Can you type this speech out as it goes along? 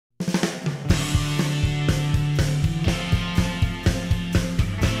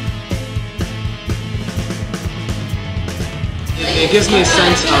it gives me a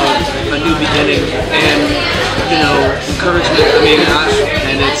sense of a new beginning and, encouragement.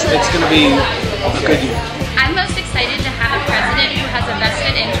 And it's going to be a good year. I'm most excited to have a president who has a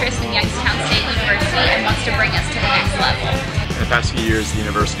vested interest in Youngstown State University and wants to bring us to the next level. In the past few years, the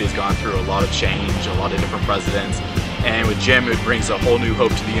university has gone through a lot of change, a lot of different presidents, and with Jim, it brings a whole new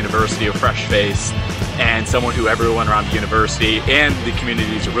hope to the university, a fresh face, and someone who everyone around the university and the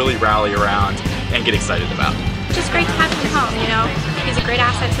community to really rally around and get excited about. Just great to have him home, He's a great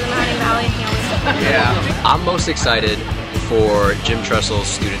asset to the Mountain Valley, and he always will. Yeah. I'm most excited for Jim Tressel's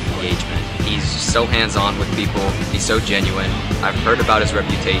student engagement. He's so hands-on with people, he's so genuine. I've heard about his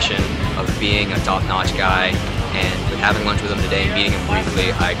reputation of being a top-notch guy, and with having lunch with him today and meeting him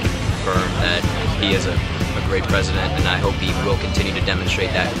briefly, I can confirm that he is a great president, and I hope he will continue to demonstrate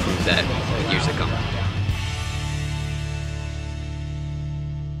that and prove that in years to come.